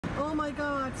Oh my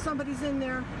God, somebody's in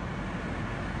there.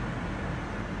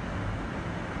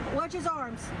 Watch his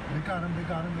arms. They got him, they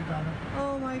got him, they got him.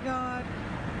 Oh my God.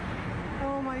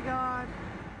 Oh my God.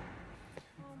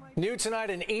 New tonight,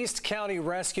 an East County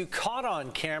rescue caught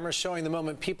on camera showing the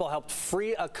moment people helped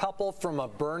free a couple from a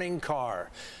burning car.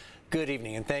 Good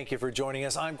evening and thank you for joining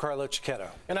us. I'm Carlo Cicchetto.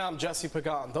 And I'm Jesse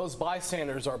Pagan. Those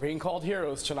bystanders are being called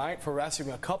heroes tonight for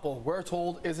rescuing a couple we're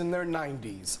told is in their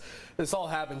 90s. This all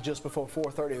happened just before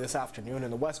 4:30 this afternoon in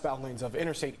the westbound lanes of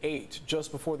Interstate 8,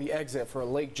 just before the exit for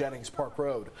Lake Jennings Park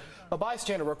Road. A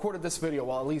bystander recorded this video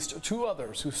while at least two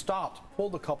others who stopped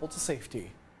pulled the couple to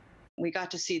safety. We got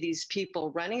to see these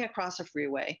people running across a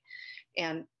freeway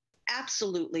and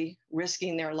absolutely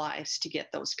risking their lives to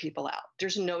get those people out.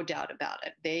 There's no doubt about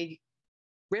it. They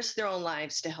risk their own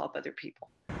lives to help other people.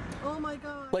 Oh my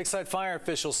God. Lakeside fire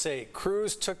officials say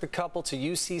crews took the couple to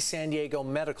UC San Diego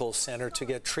Medical Center to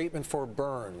get treatment for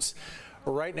burns.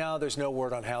 Right now, there's no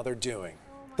word on how they're doing.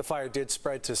 The fire did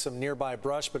spread to some nearby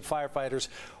brush, but firefighters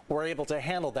were able to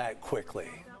handle that quickly.